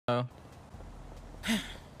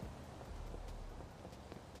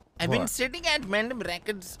I've been sitting at Mandem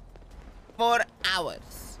Records for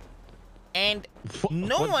hours. And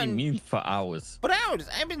no what one... do you mean for hours? For hours.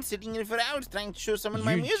 I've been sitting here for hours trying to show someone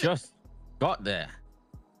my music. You just got there.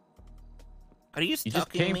 Are you You just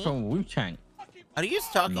stalking came me? from Wu-Chang. Are you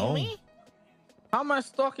stalking me? How am I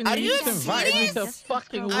stalking you? Are you just invited me to serious?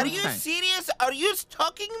 fucking Are Wu-Tang. you serious? Are you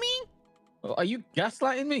stalking me? Are you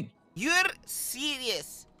gaslighting me? You're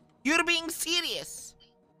serious. You're being serious.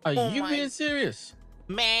 Are you being serious?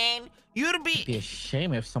 Man, you're It'd be a being...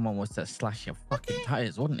 shame if someone was to slash your fucking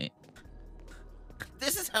tires, wouldn't it?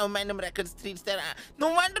 This is how Mandem Records treats their... No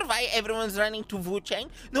wonder why everyone's running to Wu-Chang.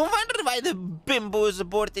 No wonder why the Bimbos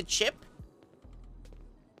aborted ship.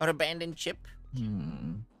 Or abandoned ship.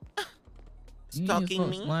 Stalking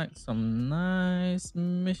me. These look like some nice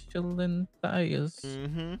Michelin tires.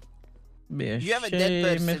 Mm-hmm. Be a You have a dead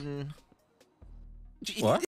shame if- person. What?